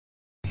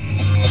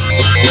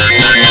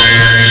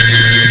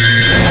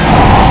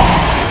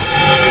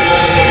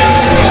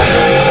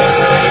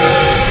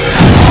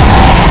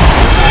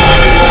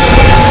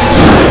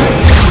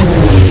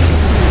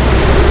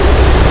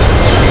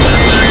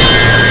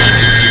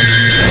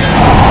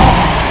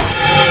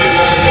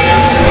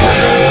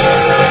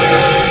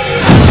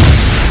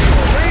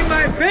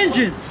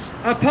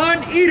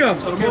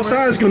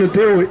going to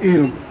deal with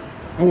Edom.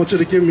 I want you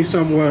to give me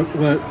some what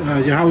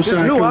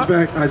YAHAWAH comes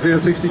back, Isaiah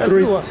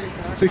 63,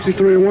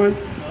 63 and 1.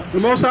 The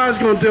Most High is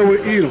going to deal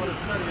with Edom.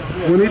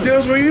 When he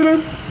deals with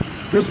Edom,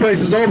 this place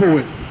is over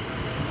with.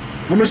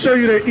 I'm going to show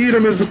you that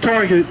Edom is the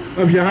target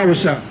of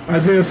YAHAWAH,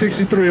 Isaiah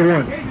 63 and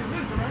 1.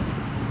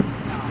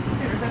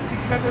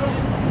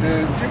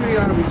 And give me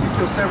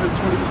Ezekiel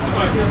 7:20.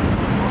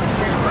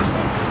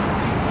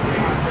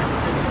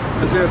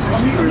 Isaiah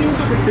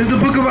 63. It's the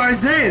book of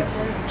Isaiah,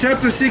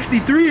 chapter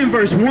 63 and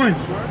verse 1.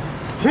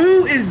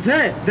 Who is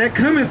that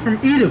cometh from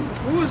Edom?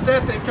 Who is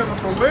that coming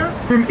from where?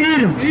 From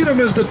Edom. Edom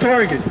is the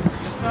target.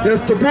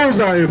 That's the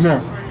bullseye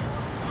mark.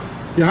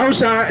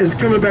 YAHAWAH is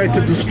coming back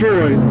to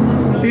destroy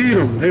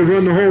Edom. They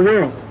run the whole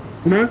world.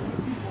 Come on.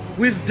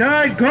 With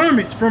dyed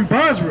garments from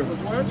Basra.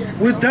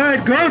 With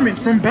dyed garments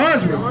from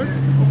Basra.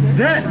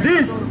 That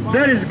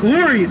is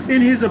glorious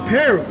in his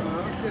apparel,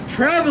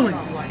 traveling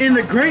in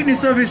the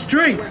greatness of his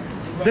strength,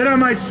 that I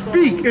might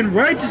speak in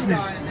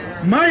righteousness,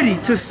 mighty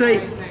to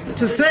save.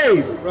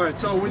 Right,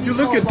 so when you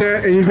look at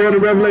that and you go to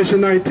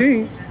Revelation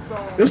 19,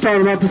 it's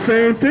talking about the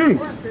same thing.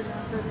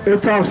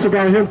 It talks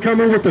about him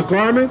coming with a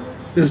garment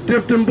that's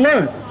dipped in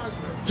blood.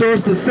 So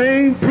it's the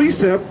same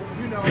precept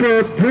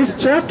for this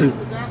chapter.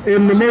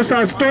 And the Most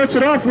High starts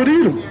it off with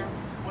Edom.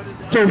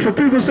 So for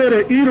people to say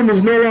that Edom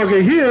is no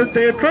longer here,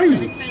 they're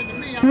crazy.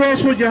 Who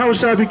else would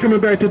YAHAWAH be coming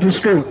back to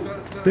destroy?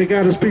 They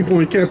got his people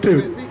in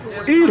captivity.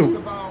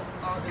 Edom.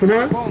 Come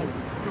on.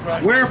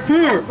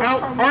 Wherefore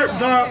art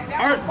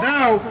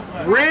thou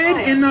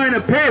red in thine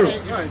apparel,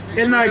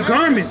 and thy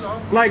garments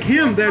like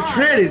him that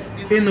treadeth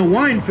in the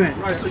wine fat.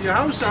 Right, so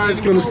YAHAWAH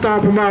is going to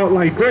stomp them out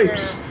like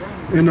grapes.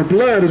 And the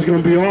blood is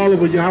going to be all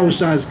over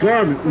YAHAWAH's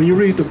garment. When you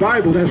read the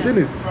Bible, that's in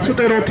it. That's what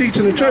they don't teach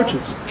in the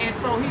churches.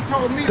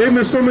 They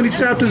miss so many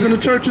chapters in the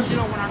churches,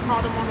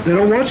 they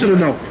don't want you to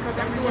know.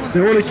 They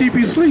want to keep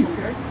you asleep.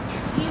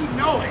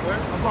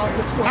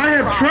 I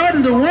have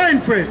trodden the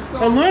winepress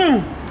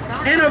alone,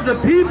 and of the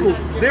people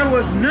there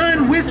was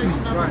none with me,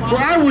 for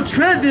I will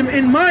tread them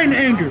in mine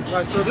anger.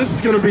 Right, so this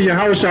is going to be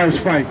YAHAWAH's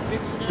fight.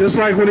 Just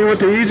like when he went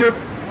to Egypt,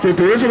 did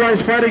the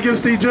Israelites fight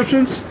against the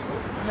Egyptians?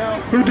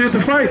 Who did the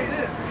fight?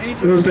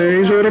 It was the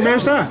angel of the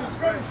Most High.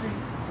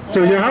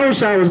 So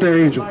YAHAWAH was the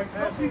angel.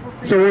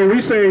 So when we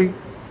say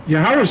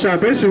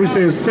YAHAWAH, basically we're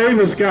saying save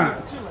us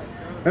God.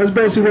 That's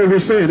basically what we're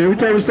saying. Every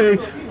time we say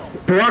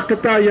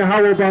Barakatah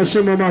YAHAWAH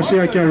Ba'Shem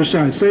HaMashiach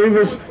YAHAWAH, save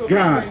us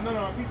God.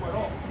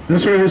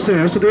 That's what we're saying.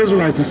 That's what the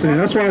Israelites are saying.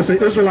 That's why I say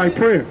Israelite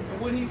prayer.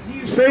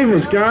 Save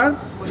us, God.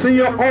 Send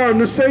your arm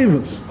to save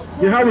us.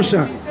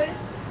 YAHAWAH.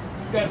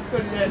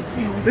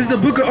 This is the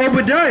book of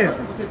Obadiah,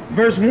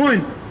 verse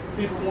 1.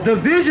 The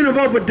vision of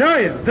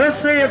Obadiah.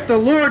 Thus saith the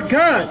Lord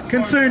God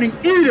concerning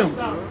Edom.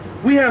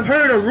 We have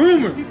heard a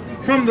rumor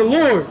from the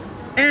Lord,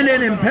 and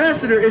an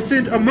ambassador is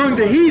sent among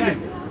the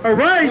heathen.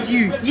 Arise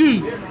ye,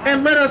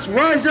 and let us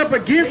rise up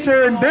against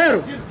her in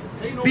battle.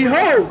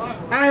 Behold,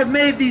 I have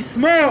made thee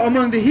small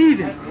among the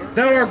heathen.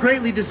 Thou art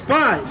greatly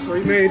despised. So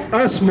he made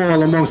us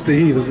small amongst the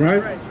heathen,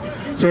 right?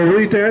 So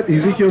read that,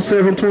 Ezekiel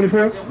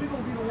 7:24.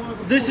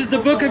 This is the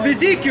book of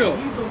Ezekiel,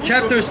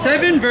 chapter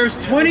 7, verse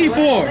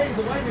 24.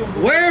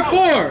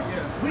 Wherefore,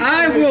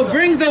 I will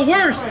bring the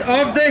worst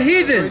of the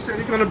heathen. He said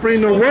he's going to bring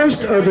the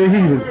worst of the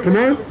heathen. Come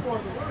on.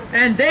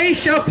 And they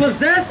shall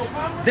possess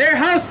their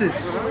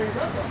houses.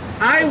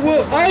 I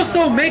will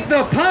also make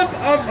the pomp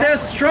of their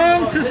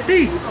strong to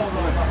cease,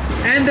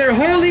 and their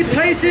holy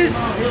places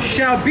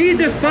shall be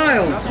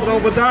defiled. That's what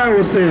Obadiah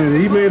was saying.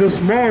 He made us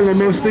small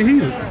amongst the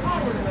heathen.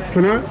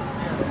 Come on.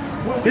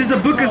 This is the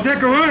book of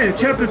Zechariah,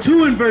 chapter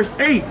 2 and verse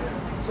 8.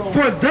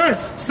 For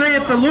thus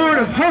saith the Lord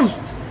of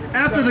hosts,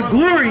 after the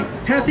glory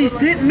hath he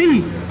sent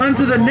me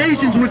unto the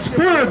nations which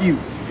spoiled you.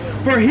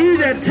 For he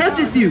that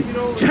toucheth you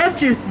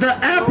toucheth the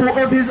apple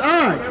of his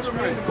eye.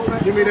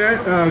 Give me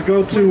that.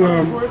 Go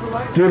to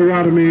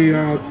Deuteronomy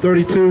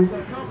 32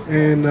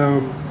 and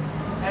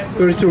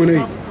 32 and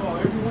 8.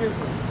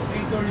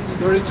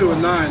 32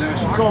 and 9,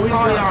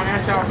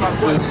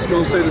 actually. It's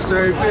going to say the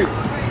same thing.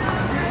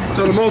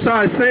 So the Most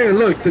High is saying,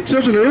 look, the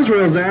children of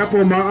Israel is the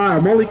apple of my eye.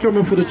 I'm only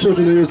coming for the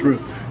children of Israel.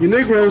 You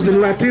Negroes and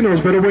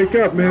Latinos better wake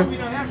up, man.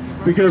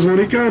 Because when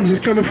he comes, he's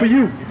coming for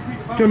you.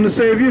 He's coming to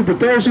save you. But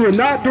those who are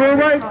not doing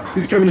right,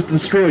 he's coming to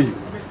destroy you.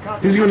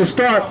 He's going to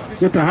start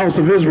with the house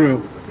of Israel,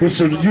 which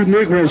are you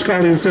Negroes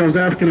calling yourselves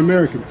African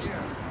Americans.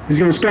 He's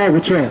going to start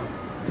with y'all.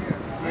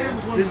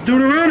 This is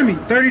Deuteronomy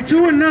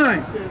 32 and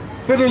 9.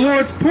 For the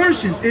Lord's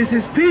portion is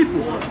his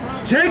people.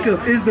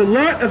 Jacob is the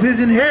lot of his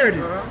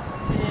inheritance.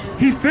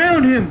 He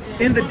found him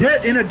in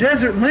a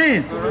desert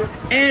land,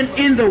 and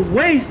in the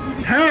waste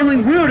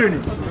howling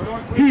wilderness.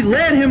 He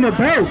led him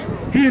about.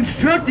 He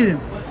instructed him.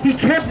 He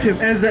kept him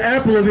as the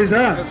apple of his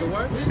eye.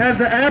 As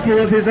the apple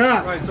of his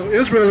eye. Right, so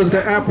Israel is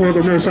the apple of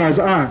the Most High's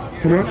eye.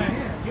 Come on.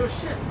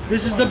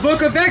 This is the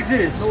book of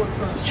Exodus,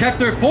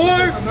 chapter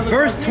 4,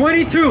 verse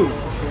 22.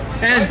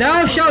 And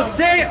thou shalt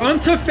say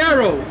unto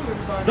Pharaoh,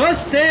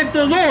 Thus saith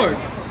the Lord,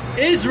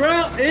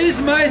 Israel is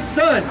my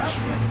son,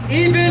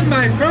 even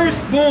my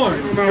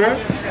firstborn. My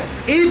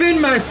what? Even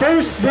my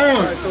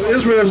firstborn. So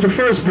Israel is the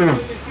firstborn.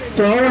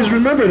 So always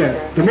remember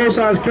that. The Most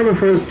High is coming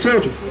for his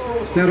children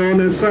that are on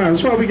that sign.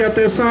 That's why we got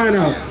that sign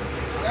out.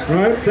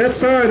 Right? That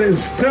sign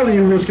is telling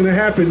you what's going to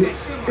happen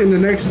in the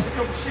next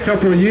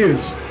couple of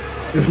years.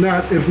 If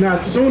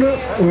not sooner,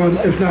 or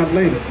if not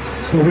later.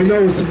 But we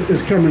know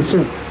it's coming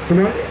soon.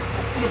 Come on.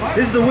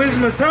 This is the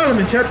wisdom of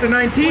Solomon, chapter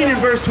 19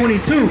 and verse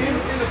 22.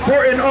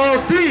 For in all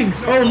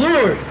things, O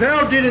Lord,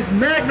 thou didst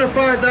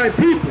magnify thy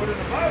people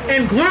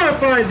and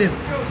glorify them.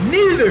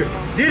 Neither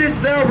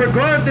didst thou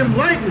regard them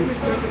lightly,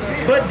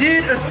 but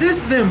did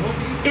assist them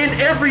in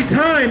every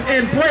time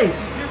and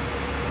place.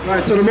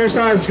 Right, so the Most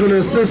High is going to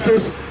assist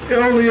us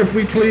only if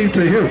we cleave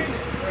to him.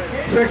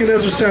 2nd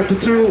Ezra chapter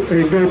 2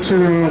 and go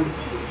to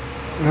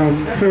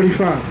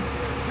 45.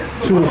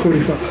 2 and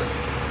 45.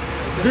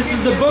 This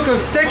is the book of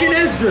 2nd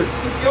Ezra,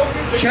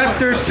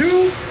 chapter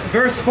 2,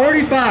 verse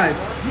 45.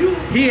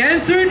 He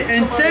answered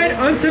and said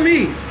unto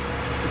me,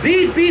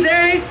 These be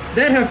they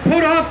that have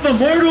put off the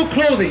mortal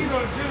clothing,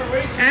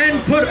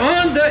 and put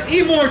on the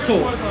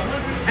immortal,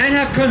 and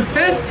have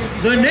confessed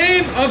the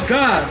name of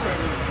God.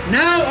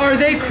 Now are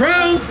they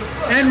crowned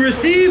and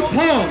receive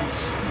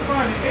palms.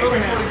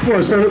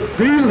 So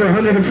these are the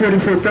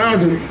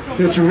 144,000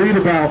 that you read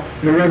about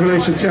in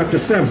Revelation chapter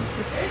 7,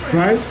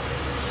 right?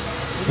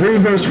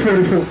 Read verse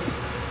 44.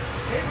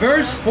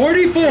 Verse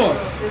 44.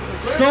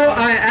 So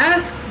I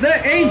asked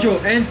the angel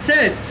and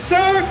said,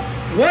 Sir,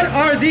 what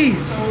are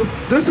these?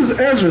 This is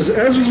Ezra.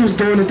 Ezra was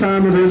during the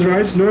time of the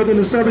Israelites. Northern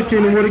and southern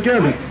kingdom were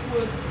together.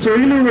 So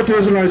he knew what the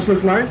Israelites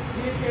looked like.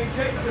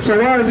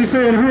 So why is he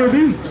saying, who are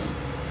these?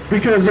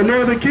 Because the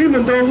northern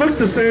kingdom don't look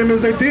the same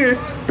as they did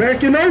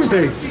back in those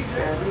days.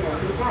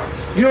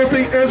 You don't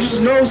think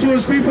Ezra knows who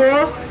his people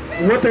are?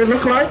 What they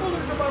look like?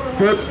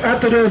 But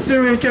after the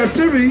Assyrian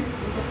captivity,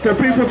 the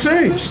people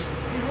changed.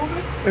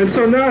 And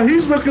so now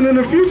he's looking in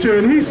the future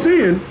and he's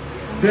seeing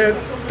that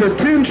the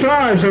 10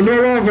 tribes are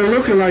no longer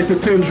looking like the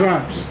 10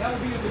 tribes.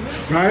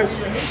 Right?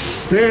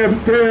 They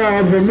are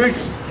of a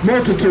mixed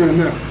multitude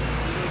now.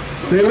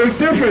 They look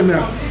different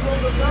now.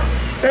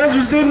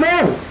 Ezra didn't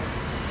know.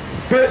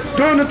 But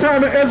during the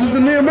time of Ezra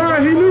and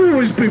Nehemiah, he knew who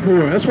his people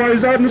were. That's why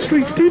he's out in the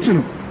streets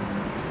teaching them.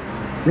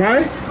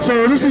 Right?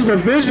 So this is a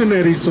vision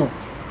that he saw.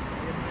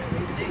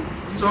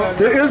 So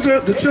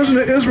the children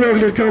of Israel are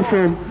going to come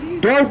from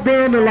dark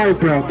brown to light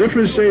brown,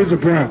 different shades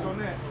of brown.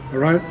 All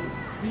right?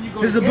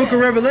 This is the book of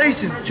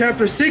Revelation,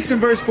 chapter 6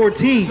 and verse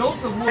 14.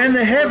 And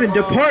the heaven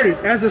departed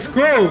as a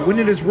scroll when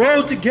it is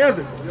rolled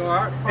together,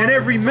 and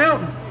every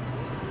mountain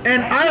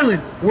and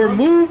island were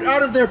moved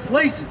out of their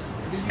places,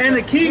 and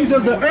the kings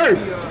of the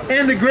earth,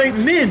 and the great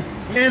men,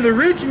 and the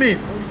rich men,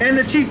 and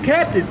the chief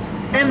captains,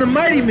 and the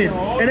mighty men,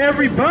 and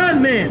every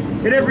bondman,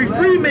 and every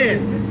free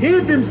man,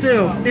 hid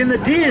themselves in the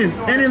dens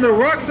and in the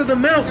rocks of the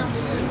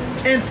mountains,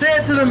 and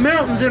said to the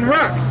mountains and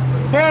rocks,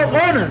 Fall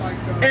on us,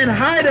 and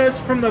hide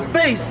us from the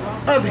face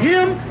of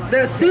him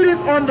that sitteth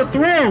on the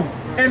throne,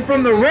 and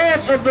from the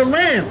wrath of the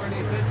Lamb.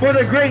 For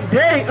the great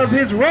day of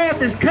his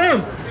wrath is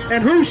come,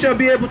 and who shall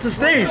be able to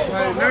stand?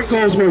 That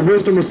goes with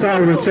Wisdom of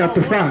Solomon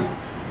chapter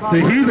 5.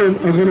 The heathen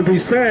are going to be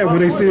sad when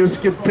they see us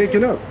get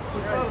taken up.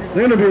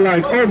 They're going to be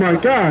like, oh my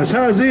gosh,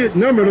 how is he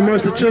numbered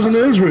amongst the children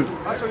of Israel?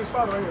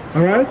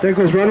 All right, that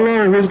goes right along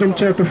with Wisdom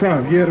chapter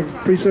 5. You had a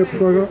precept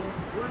before I go?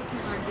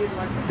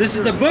 This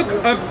is the book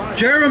of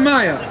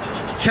Jeremiah,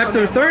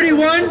 chapter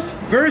 31,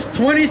 verse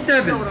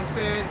 27.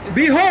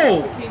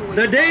 Behold,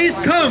 the days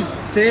come,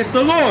 saith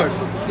the Lord,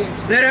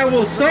 that I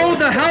will sow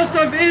the house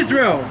of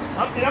Israel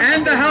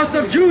and the house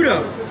of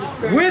Judah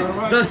with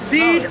the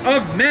seed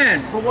of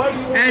man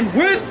and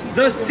with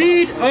the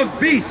seed of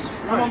beast.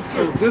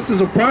 So this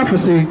is a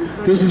prophecy.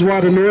 This is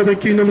why the northern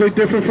kingdom look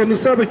different from the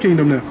southern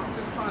kingdom now.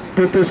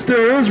 But they're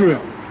still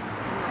Israel.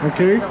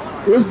 Okay?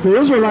 The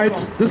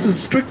Israelites, this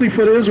is strictly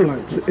for the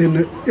Israelites. And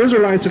the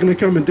Israelites are going to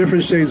come in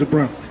different shades of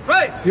brown.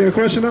 Right. You got a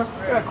question now?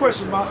 I got a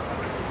question.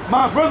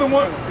 My brother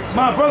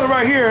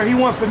right here, he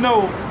wants to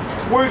know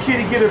where can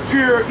he get a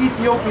pure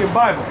Ethiopian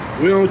Bible?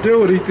 We don't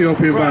deal with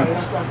Ethiopian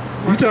Bibles.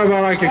 You talking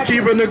about like a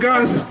Kiba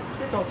Nagas?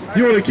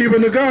 You want a Kiba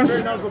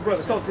Nagas?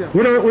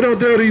 We don't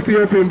deal with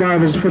Ethiopian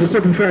Bibles for the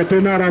simple fact they're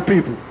not our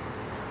people.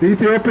 The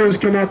Ethiopians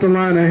come out the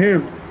line of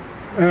him.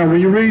 When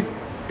you read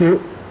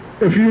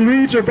if you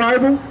read your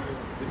Bible,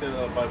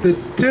 the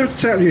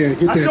 10th chapter, yeah,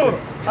 get that.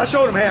 I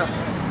showed him how.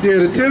 Yeah,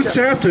 the 10th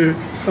chapter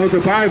of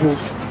the Bible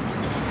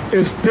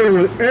is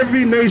dealing with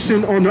every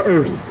nation on the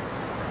earth.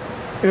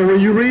 And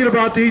when you read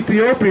about the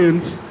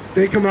Ethiopians,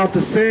 they come out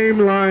the same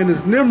line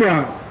as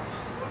Nimrod.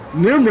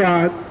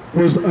 Nimrod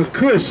was a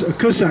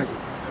Cushite.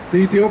 The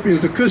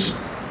Ethiopians are Cush.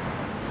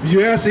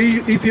 You ask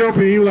the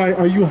Ethiopian, you're like,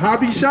 are you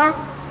Habesha?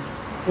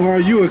 Or are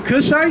you a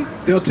Cushite?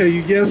 They'll tell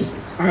you, yes,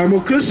 I am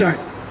a Cushite.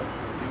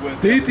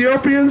 The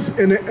Ethiopians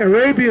and the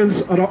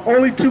Arabians are the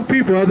only two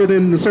people other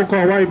than the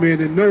so-called white man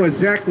that know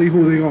exactly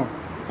who they are,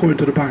 according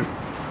to the Bible.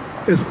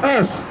 It's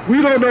us.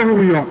 We don't know who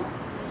we are.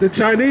 The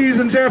Chinese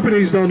and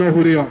Japanese don't know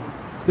who they are.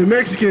 The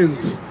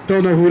Mexicans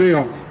don't know who they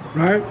are,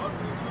 right?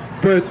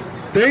 But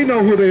they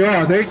know who they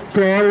are. They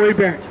go all the way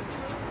back.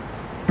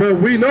 But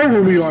we know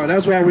who we are.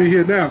 That's why we're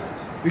here now,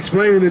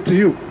 explaining it to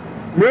you.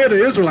 we're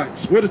the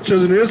Israelites. We're the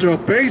children of Israel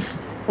based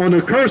on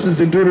the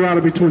curses in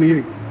Deuteronomy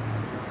 28.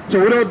 So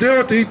we don't deal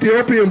with the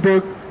Ethiopian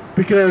book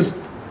because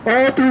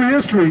all through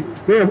history,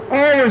 they have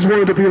always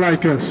wanted to be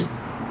like us.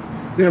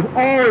 They have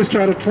always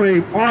tried to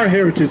claim our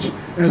heritage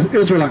as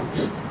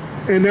Israelites.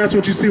 And that's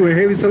what you see with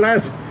Haile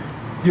Selassie.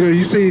 You know,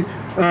 you see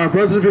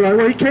brothers will be like,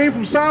 well, he came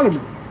from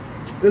Solomon.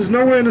 There's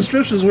nowhere in the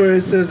scriptures where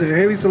it says that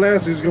Haile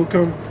Selassie is going to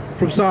come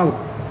from Solomon,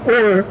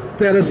 or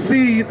that a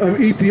seed of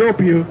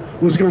Ethiopia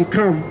was going to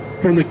come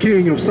from the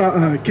king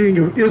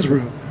of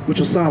Israel, which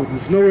was Solomon.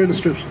 It's nowhere in the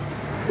scriptures.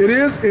 It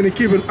is, and it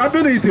keeping. I've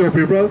been to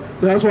Ethiopia, brother,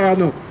 so that's why I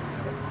know.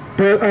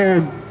 But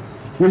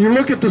when you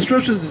look at the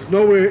scriptures, it's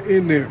nowhere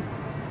in there.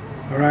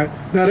 All right.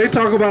 Now they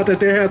talk about that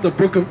they had the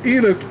book of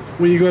Enoch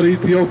when you go to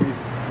Ethiopia.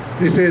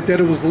 They said that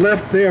it was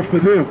left there for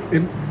them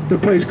in the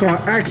place called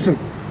Axum.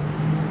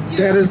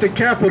 That is the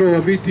capital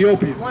of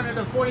Ethiopia. One of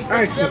the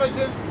 46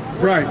 villages.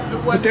 Right.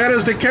 But that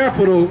is the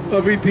capital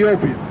of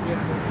Ethiopia.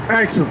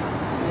 Axum.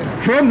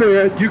 From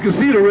there, you can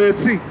see the Red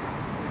Sea.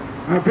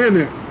 I've been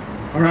there.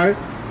 All right.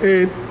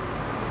 And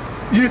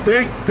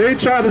they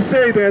try to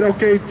say that,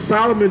 okay,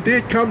 Solomon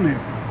did come there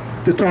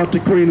to talk to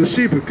Queen of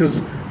Sheba,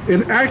 because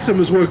in Axum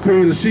is where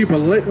Queen of Sheba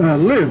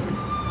lived.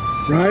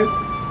 Right.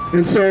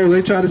 And so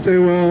they try to say,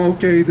 well,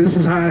 okay, this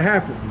is how it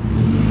happened.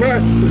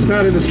 But it's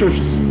not in the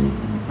scriptures.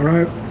 All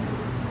right.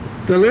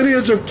 The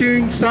lineage of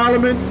King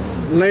Solomon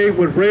lay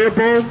with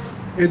Rehoboam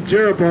and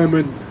Jeroboam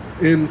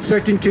in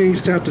 2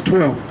 Kings chapter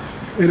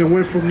 12. And it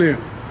went from there.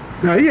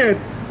 Now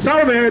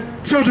Solomon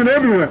had children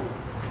everywhere.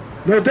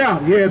 No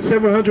doubt. He had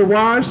 700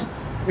 wives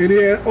and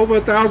he had over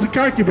 1,000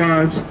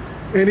 concubines,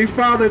 and he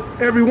fathered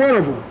every one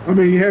of them. I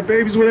mean, he had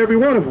babies with every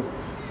one of them.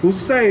 Who's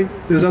to say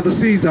there's other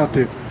seeds out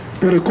there?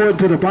 But according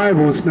to the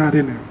Bible, it's not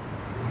in there.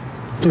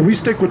 So we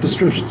stick with the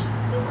scriptures.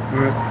 All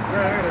right.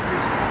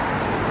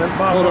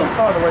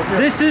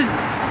 This is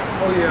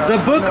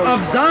the book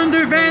of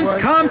Zondervan's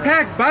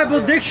Compact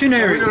Bible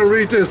Dictionary. We're going to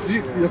read this.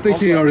 I think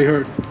he already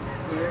heard.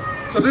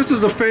 So this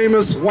is a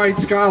famous white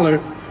scholar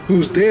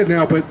who's dead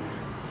now, but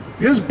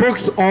his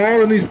books are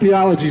all in these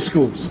theology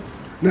schools.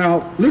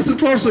 Now, listen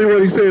closely to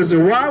what he says,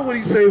 and why would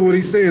he say what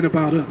he's saying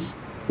about us?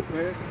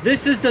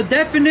 This is the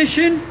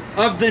definition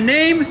of the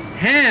name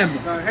Ham.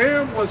 Now,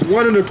 Ham was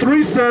one of the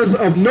 3 sons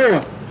of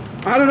Noah.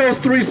 Out of those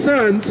 3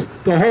 sons,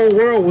 the whole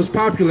world was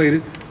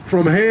populated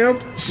from Ham,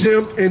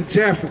 Shem, and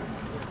Japheth.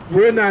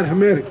 We're not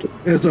Hamitic,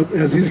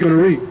 as he's going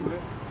to read.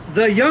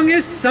 The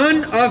youngest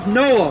son of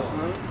Noah,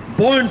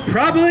 born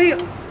probably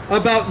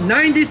about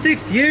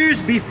 96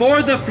 years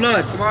before the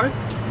flood,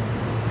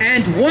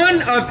 and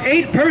one of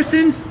 8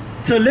 persons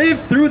to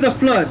live through the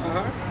flood.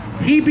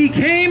 He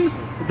became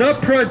the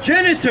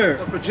progenitor.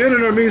 The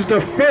progenitor means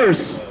the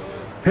first.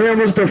 Ham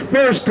was the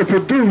first to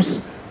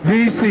produce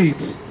these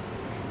seeds.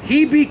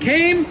 He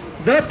became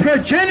the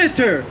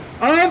progenitor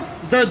of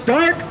the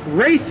dark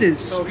races.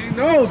 So he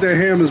knows that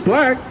Ham is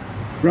black,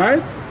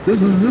 right?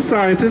 This is a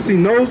scientist. He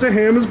knows that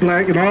Ham is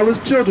black and all his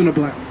children are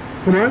black.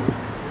 Come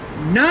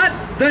on. Not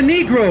the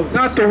Negroes.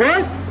 Not the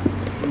what?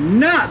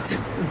 Not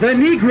the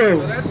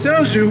Negroes. So that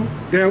tells you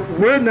that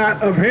we're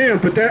not of Ham,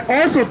 but that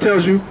also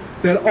tells you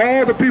that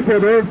all the people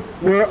of the earth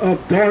were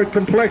of dark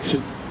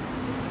complexion.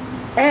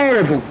 All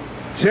of them.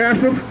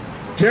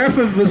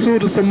 Japheth was who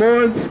the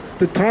Samoans,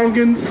 the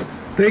Tongans,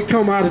 they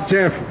come out of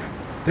Japheth.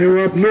 They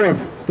were up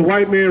north. The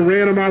white man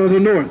ran them out of the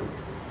north.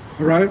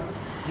 All right?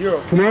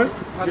 Europe. Come on.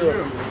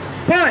 Europe.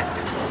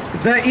 But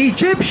the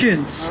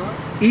Egyptians,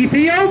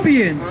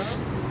 Ethiopians,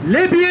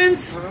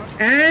 Libyans,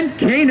 and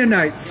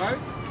Canaanites.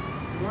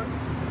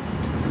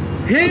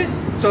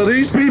 So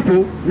these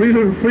people, read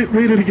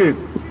it again.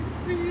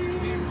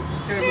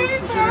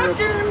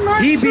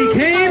 He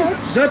became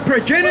the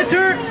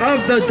progenitor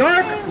of the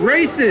dark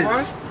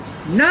races.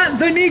 Not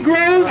the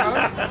Negroes,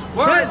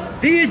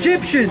 but the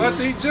Egyptians. But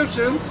the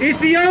Egyptians.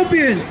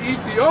 Ethiopians.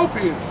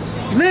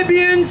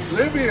 Libyans.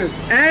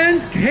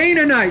 And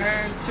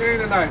Canaanites.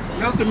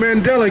 Nelson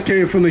Mandela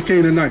came from the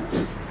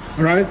Canaanites.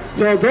 All right?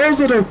 So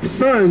those are the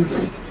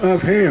sons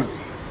of Ham,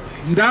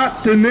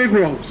 not the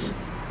Negroes.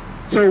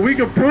 So we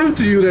can prove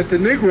to you that the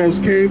Negroes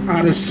came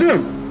out of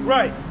Shem.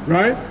 Right.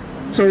 Right?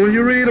 So when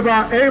you read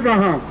about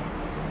Abraham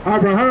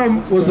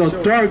was a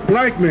dark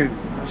black man.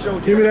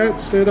 Give me that.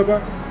 Stand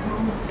up.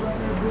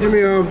 Give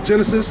me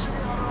Genesis.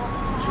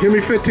 Give me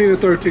 15 and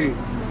 13.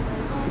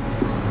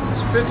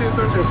 It's 15 and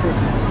 13 or 14.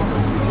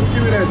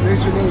 Give me that. Make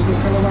sure there's no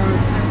color line.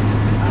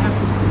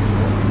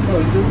 Oh,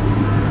 you do?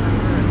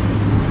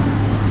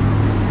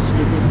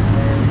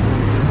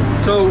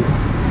 So,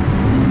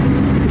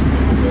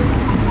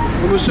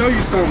 I'm going to show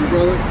you something,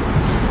 brother.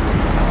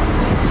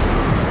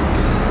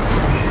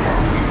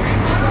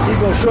 He's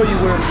going to show you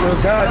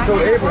when God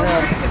told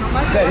Abraham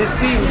that his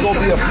seed was going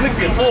to be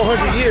afflicted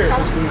 400 years.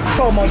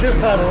 Talking about this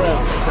time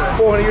around.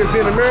 400 years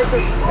being in America.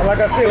 And like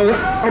I said, so,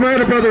 I'm going to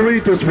have a brother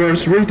read this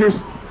verse. Read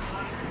this.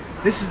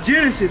 This is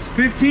Genesis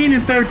 15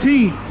 and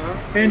 13.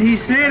 And he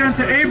said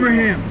unto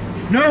Abraham,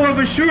 know of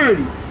a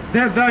surety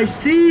that thy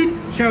seed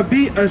shall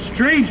be a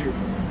stranger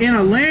in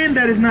a land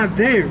that is not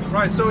theirs.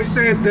 Right, so he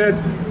said that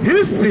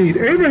his seed,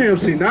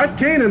 Abraham's seed, not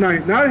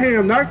Canaanite, not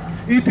Ham, not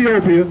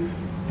Ethiopia,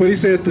 but he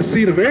said the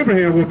seed of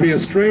Abraham will be a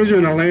stranger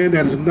in a land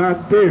that is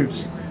not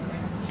theirs.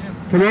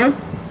 Come on?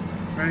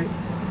 Right.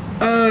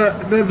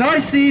 Thy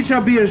seed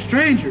shall be a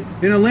stranger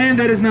in a land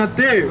that is not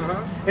theirs,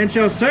 and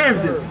shall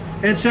serve them,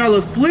 and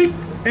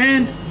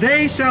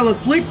they shall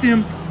afflict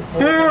them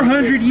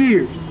 400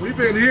 years. We've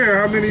been here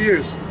how many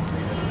years?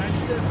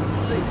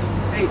 97, 6,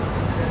 8.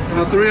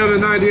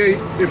 398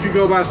 if you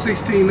go by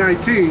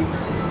 1619,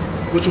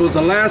 which was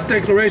the last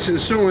declaration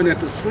showing that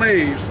the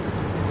slaves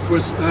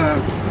was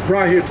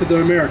brought here to the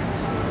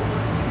Americans.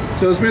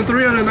 So it's been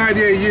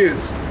 398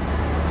 years.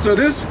 So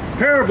this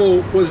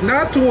parable was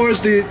not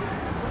towards the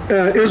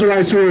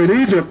Israelites who were in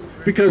Egypt,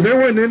 because they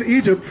weren't in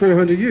Egypt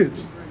 400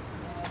 years.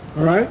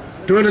 All right?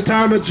 During the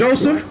time of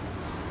Joseph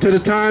to the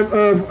time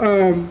of,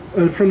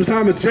 from the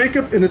time of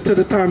Jacob and to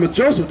the time of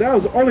Joseph, that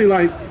was only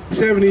like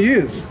 70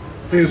 years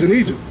they was in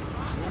Egypt.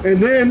 And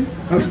then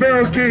a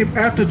Pharaoh came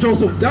after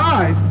Joseph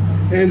died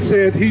and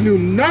said he knew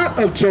not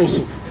of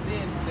Joseph.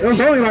 It was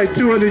only like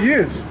 200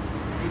 years.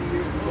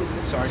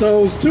 So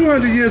it was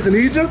 200 years in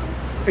Egypt,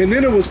 and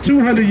then it was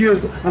 200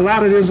 years, a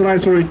lot of the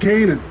Israelites were in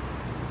Canaan.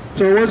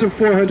 So it wasn't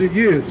 400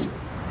 years,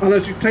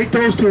 unless you take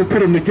those two and put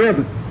them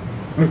together,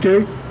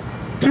 okay?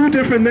 Two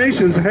different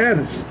nations had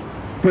us,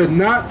 but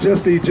not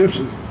just the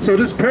Egyptians. So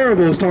this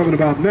parable is talking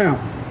about now.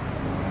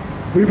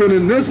 We've been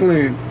in this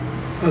land,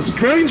 a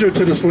stranger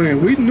to this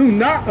land. We knew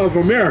not of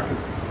America,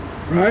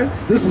 right?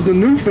 This is a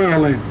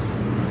newfound land.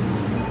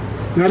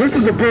 Now this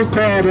is a book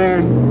called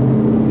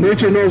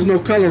Nature Knows No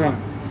Color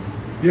Line.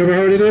 You ever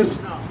heard of this?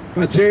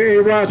 By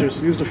J.A. Rogers.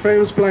 He was a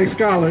famous black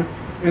scholar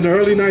in the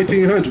early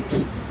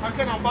 1900s. How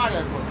can I buy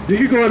that book? You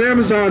can go on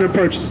Amazon and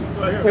purchase it.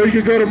 Or you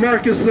can go to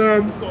Marcus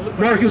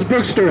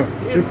bookstore.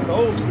 It's the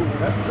old school.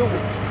 That's a good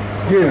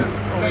one.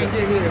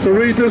 Yeah. So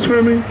read this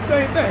for me.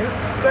 Same thing. It's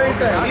the same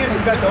thing. He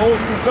even got the old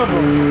school cover.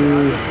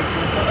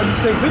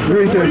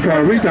 Read that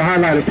part. Read the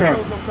highlighted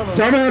part.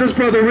 So I'm going to have this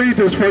brother read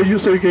this for you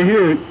so you can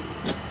hear it.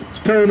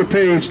 Turn the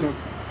page now.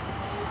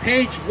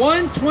 Page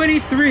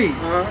 123.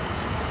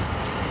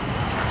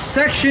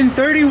 Section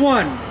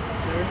 31.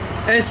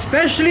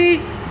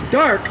 Especially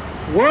dark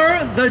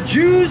were the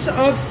Jews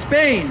of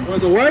Spain. Were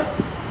the what?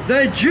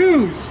 The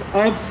Jews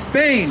of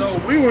Spain. So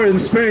we were in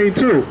Spain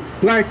too,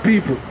 black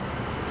people.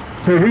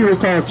 But we were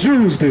called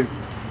Jews then.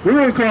 We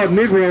weren't called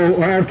Negro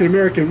or African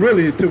American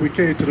really until we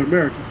came to the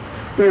Americas.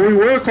 But we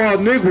were called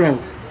Negro.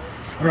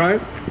 All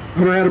right? I'm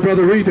going to have the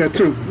brother read that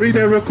too. Read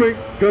that real quick.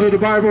 Go to the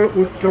Bible.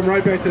 We'll come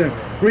right back to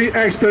that. Read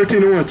Acts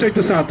 13:1. Check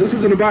this out. This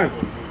is in the Bible.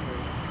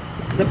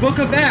 The book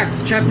of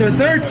Acts, chapter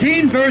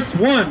 13, verse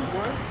 1.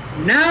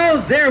 Now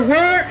there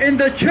were in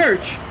the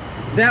church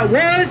that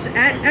was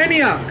at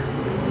Antioch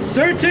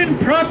certain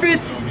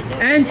prophets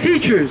and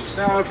teachers.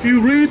 Now, if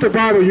you read the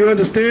Bible, you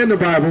understand the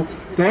Bible.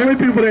 The only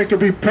people that could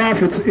be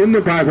prophets in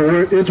the Bible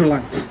were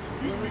Israelites.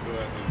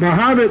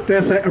 Muhammad,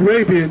 that's an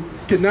Arabian,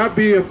 could not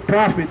be a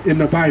prophet in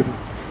the Bible.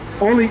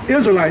 Only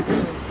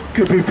Israelites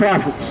could be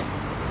prophets.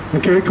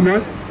 Okay, come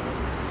on.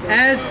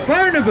 As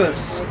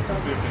Barnabas.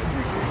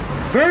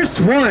 Verse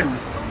 1.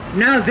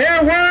 Now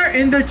there were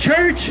in the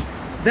church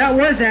that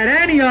was at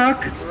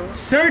Antioch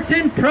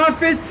certain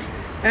prophets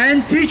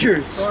and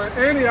teachers. So in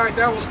Antioch,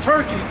 that was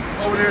Turkey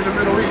over there in the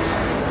Middle East.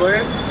 Go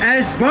ahead.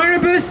 As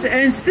Barnabas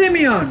and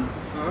Simeon,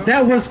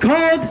 that was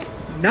called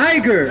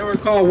Niger. They were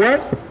called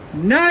what?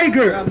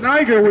 Niger. Now,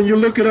 Niger, when you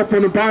look it up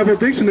on the Bible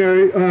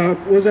dictionary,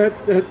 was that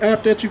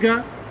app that you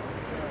got?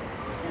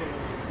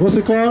 What's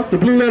it called? The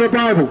Blue Letter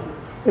Bible.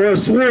 Or a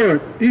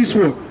sword,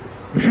 eastward.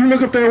 If you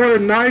look up that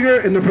word Niger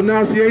and the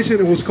pronunciation,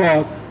 it was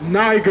called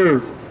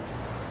Niger.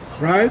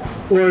 Right?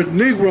 Or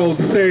Negroes,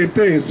 the same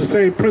thing. It's the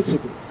same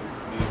principle.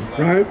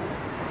 Right?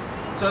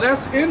 So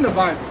that's in the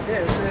Bible. Yeah,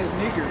 it says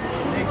nigger.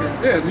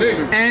 Yeah,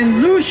 nigger.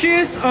 And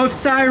Lucius of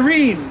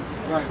Cyrene.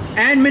 Right.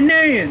 And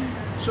Manaen,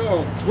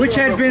 which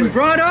had been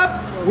brought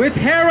up with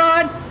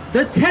Herod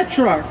the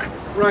Tetrarch.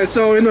 Right,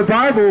 so in the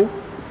Bible,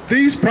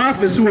 these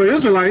prophets who were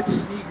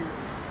Israelites,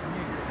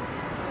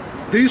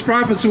 these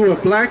prophets who were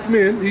black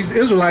men, these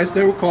Israelites,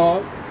 they were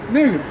called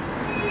nigger.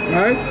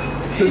 Right?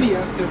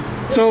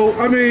 So,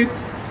 I mean,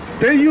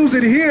 they use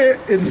it here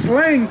in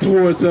slang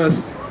towards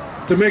us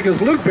to make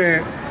us look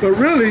bad, but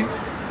really,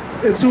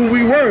 it's who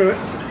we were.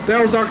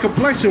 That was our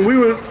complexion. We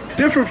were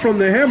different from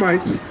the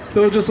Hamites. It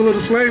was just a little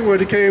slang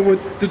word that came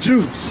with the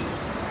Jews.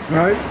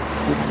 Right?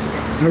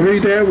 Now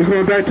read that. We're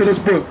going back to this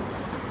book.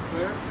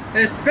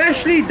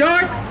 Especially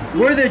dark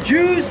were the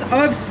Jews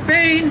of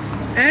Spain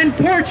and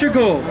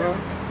Portugal.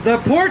 The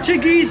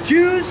Portuguese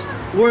Jews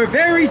were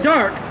very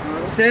dark,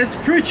 says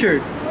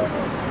Pritchard.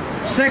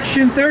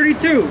 Section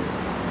 32.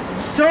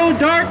 So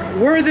dark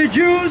were the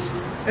Jews,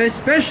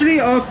 especially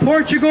of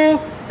Portugal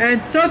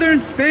and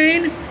southern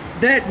Spain,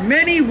 that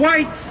many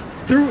whites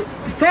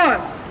thought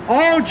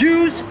all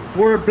Jews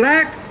were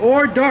black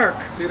or dark.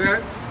 See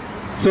that?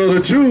 So the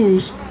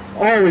Jews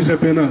always have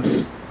been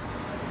us.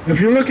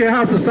 If you look at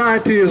how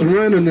society is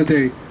running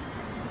today,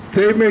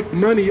 they make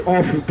money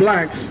off of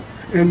blacks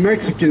and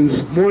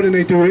Mexicans more than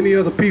they do any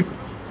other people,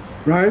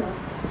 right?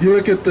 You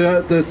look at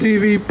the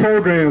TV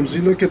programs,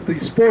 you look at the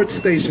sports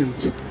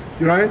stations,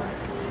 right?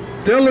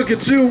 They'll look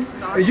at you,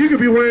 and you could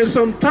be wearing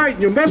something tight,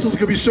 and your muscles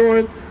could be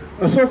showing.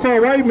 A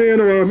so-called white man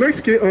or a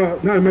Mexican, or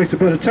not a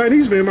Mexican, but a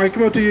Chinese man might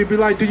come up to you and be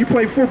like, do you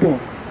play football?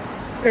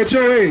 At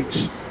your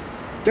age.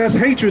 That's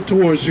hatred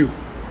towards you.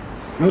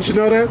 Don't you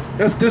know that?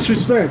 That's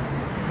disrespect.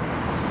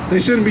 They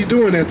shouldn't be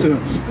doing that to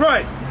us.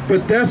 Right.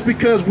 But that's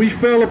because we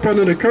fell up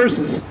under the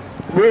curses.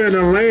 We're in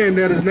a land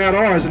that is not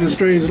ours, in a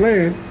strange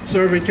land,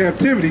 serving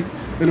captivity.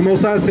 And the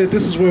Most High said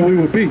this is where we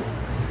would be.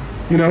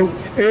 You know,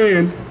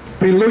 and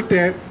be looked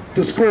at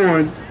to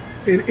scorn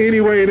in any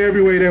way and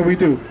every way that we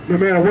do. No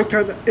matter what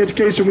kind of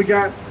education we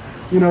got,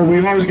 you know,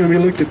 we're always going to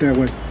be looked at that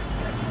way.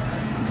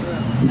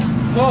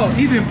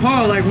 Even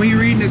Paul, like when you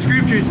read in the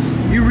scriptures,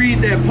 you read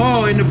that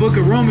Paul in the book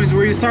of Romans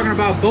where he's talking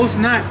about boast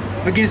not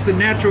against the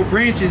natural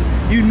branches.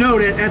 You know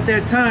that at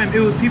that time it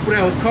was people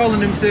that was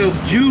calling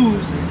themselves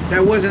Jews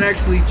that wasn't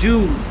actually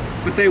Jews,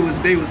 but they was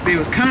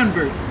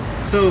converts.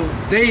 So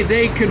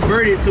they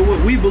converted to what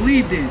we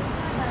believed in.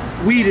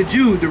 We the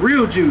Jews, the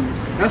real Jews.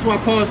 That's why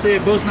Paul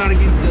said boast not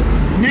against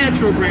the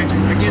natural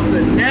branches, against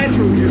the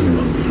natural Jews.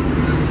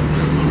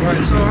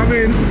 Right, so I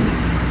mean,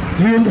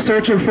 you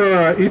searching for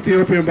an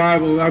Ethiopian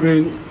Bible, I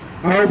mean,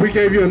 I hope we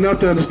gave you enough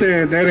to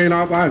understand that ain't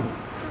our Bible.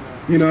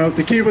 You know,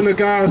 the keeping the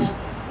gods,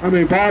 I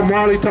mean, Bob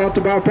Marley talked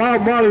about,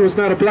 Bob Marley was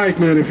not a black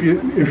man if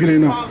you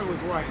didn't know.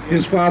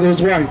 His father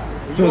was white.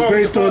 So it's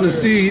based on the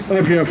seed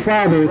of your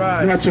father,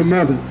 not your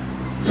mother.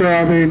 So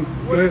I mean.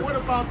 What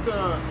about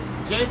the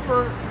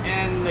Japheth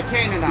and the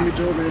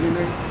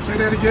Canaanites? Say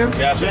that again?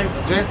 Japheth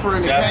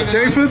and the Canaanites.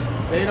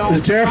 Japheth? They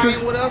don't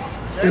Japheth? with us?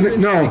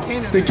 And no,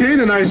 the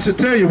Canaanites should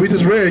tell you, we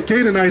just read,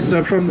 Canaanites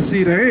are from the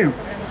seed of Ham.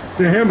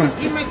 They're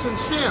Hamites. You mentioned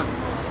Shem.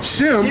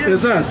 Shem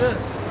is us.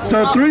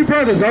 So three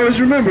brothers, always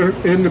remember,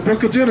 in the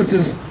book of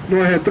Genesis,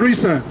 Noah had three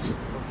sons.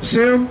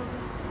 Shem,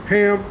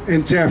 Ham,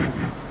 and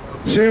Japheth.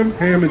 Shem,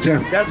 Ham, and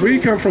Japheth. We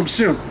come from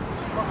Shem.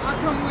 Well, how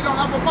come we don't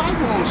have a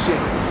Bible on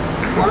Shem?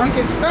 Well, we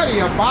can study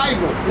a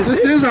Bible.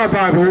 This is our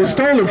Bible. It was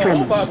stolen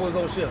from us.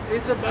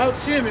 It's about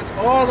Shem. It's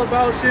all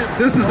about Shem.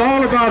 This is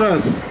all about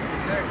us.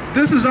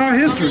 This is our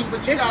history. I mean,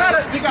 but you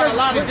got a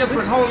lot of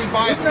different holy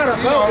Bibles. It's not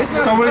about. It's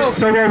not about.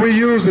 So what we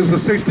use is the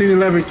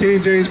 1611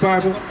 King James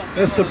Bible.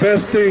 That's the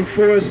best thing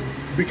for us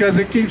because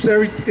it keeps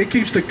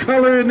the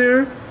color in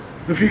there.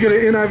 If you get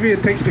an NIV,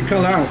 it takes the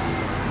color out.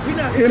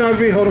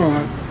 NIV, hold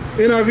on.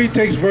 NIV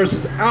takes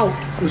verses out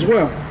as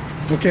well.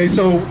 Okay,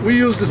 so we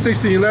use the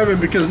 1611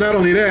 because not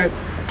only that,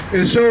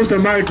 it shows the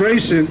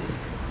migration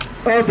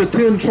of the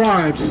 10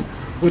 tribes,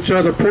 which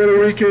are the Puerto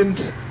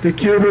Ricans, the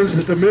Cubans,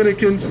 the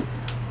Dominicans,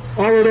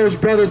 all of those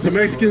brothers, the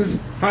Mexicans,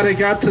 how they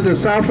got to the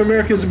South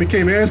Americans and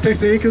became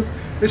Aztecs and Incas.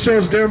 It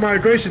shows their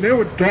migration. They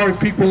were dark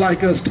people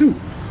like us too.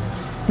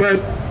 But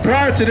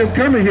prior to them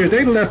coming here,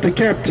 they left a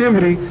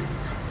captivity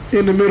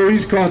in the Middle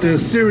East called the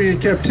Assyrian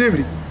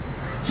captivity.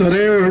 So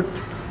they were,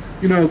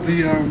 you know,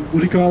 the,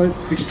 what do you call it?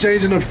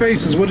 Exchanging of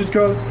faces. What do you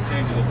call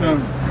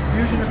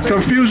it?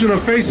 Confusion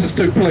of faces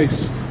took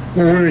place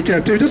when we were in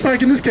captivity. Just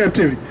like in this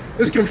captivity.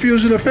 It's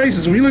confusion of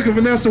faces. When you look at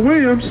Vanessa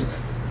Williams,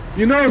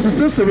 you know it's a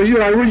sister, but you're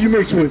like, what do you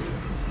mix with?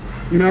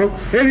 You know?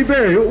 Eddie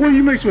Berry, what do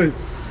you mix with?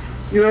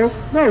 You know?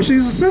 No,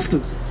 she's a sister.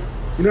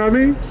 You know what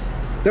I mean?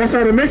 That's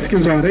how the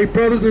Mexicans are. They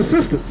brothers and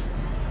sisters.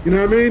 You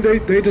know what I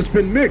mean? They just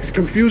been mixed.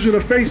 Confusion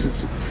of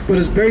faces. But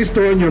it's based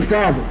on your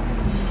father.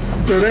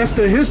 So that's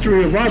the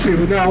history of our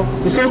people. Now,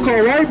 the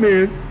so-called white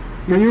man,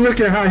 when you look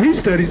at how he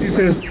studies, he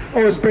says,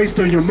 oh, it's based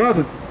on your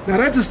mother. Now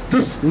that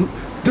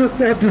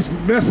just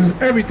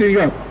messes everything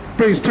up.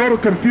 Brings total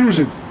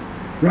confusion.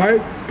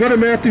 Right? Go to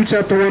Matthew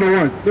chapter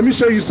 101. Let me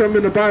show you something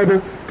in the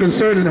Bible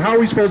concerning how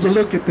we're supposed to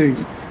look at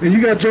things. And you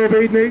got Job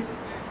 8 and 8?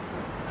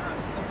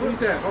 Read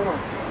that. Hold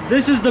on.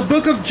 This is the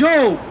book of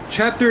Job,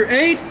 chapter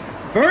 8,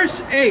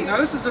 verse 8. Now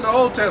this is in the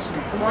Old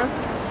Testament. Come on.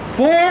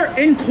 For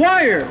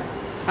inquire,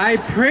 I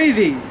pray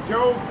thee,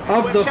 Job,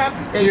 of the...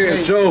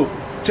 Yeah, Job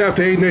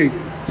chapter 8 and 8.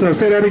 So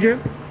say that again.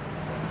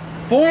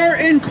 For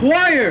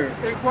inquire.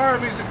 Inquire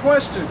means a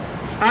question.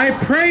 I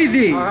pray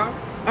thee,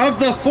 of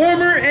the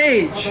former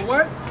age. Of the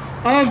what?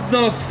 Of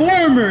the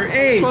former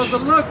age. We're supposed to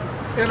look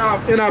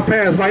in our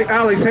past like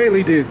Alex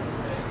Haley did.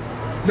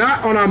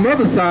 Not on our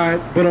mother's side,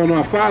 but on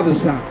our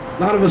father's side.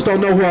 A lot of us don't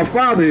know who our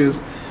father is.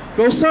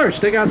 Go search.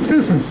 They got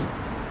census.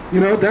 You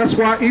know, that's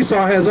why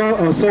Esau has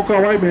a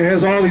so-called white man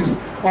has all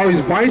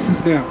these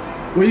vices now.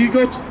 Where you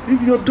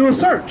can go do a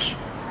search.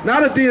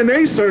 Not a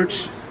DNA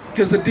search,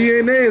 because the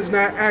DNA is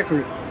not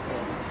accurate.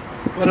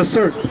 But a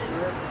search.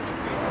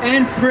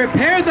 And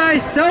prepare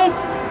thyself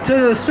to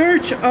the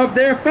search of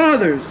their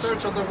fathers.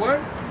 Search of the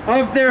what?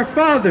 Of their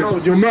fathers. No,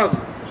 your mother.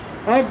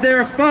 Of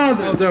their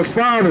fathers. Of their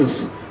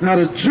fathers. Now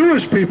the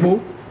Jewish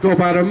people go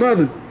by their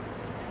mother.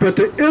 But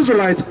the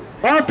Israelites,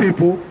 our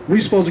people, we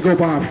supposed to go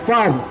by our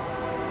father.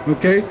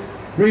 Okay?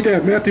 Read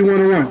that, Matthew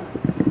 1:1.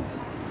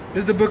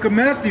 It's the book of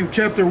Matthew,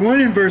 chapter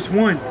 1 and verse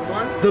 1.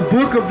 The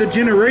book of the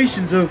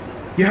generations of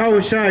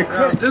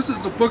YAHAWAH. This is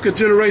the book of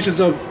generations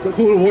of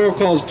who the world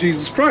calls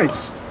Jesus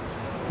Christ.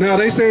 Now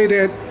they say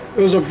that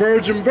it was a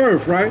virgin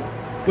birth, right?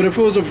 But if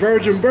it was a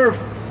virgin birth,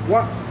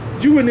 what?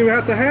 You wouldn't even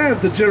have to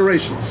have the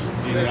generations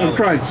of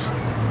Christ.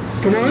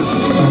 Come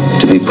on.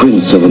 To be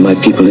prince over my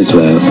people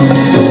Israel.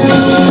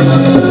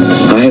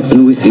 I have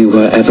been with you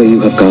wherever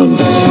you have gone,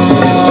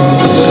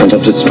 and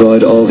have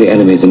destroyed all the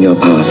enemies in your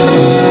path.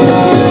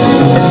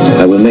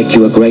 I will make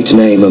you a great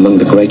name among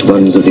the great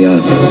ones of the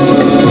earth.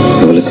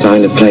 I will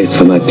assign a place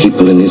for my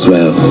people in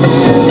Israel.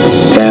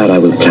 There I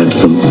will plant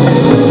them,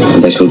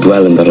 and they shall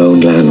dwell in their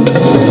own land.